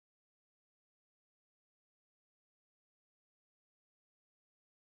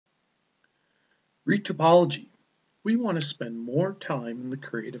Retopology. We want to spend more time in the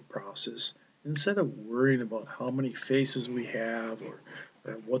creative process instead of worrying about how many faces we have or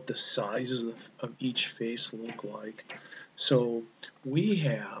what the sizes of each face look like. So we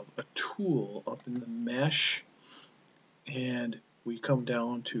have a tool up in the mesh and we come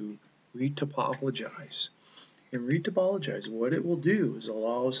down to retopologize. And retopologize, what it will do is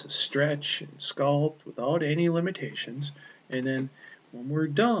allow us to stretch and sculpt without any limitations. And then when we're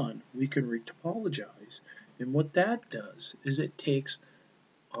done, we can retopologize. And what that does is it takes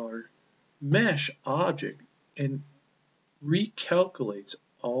our mesh object and recalculates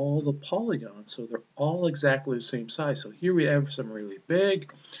all the polygons so they're all exactly the same size. So here we have some really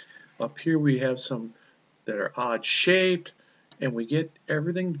big, up here we have some that are odd shaped, and we get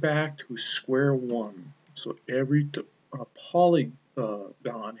everything back to square one. So every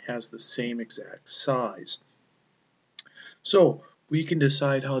polygon has the same exact size. So we can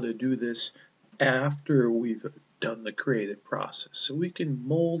decide how to do this after we've done the creative process. So we can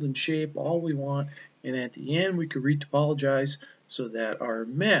mold and shape all we want, and at the end we can retopologize so that our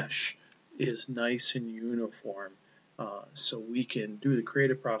mesh is nice and uniform. So we can do the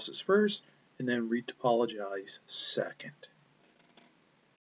creative process first and then retopologize second.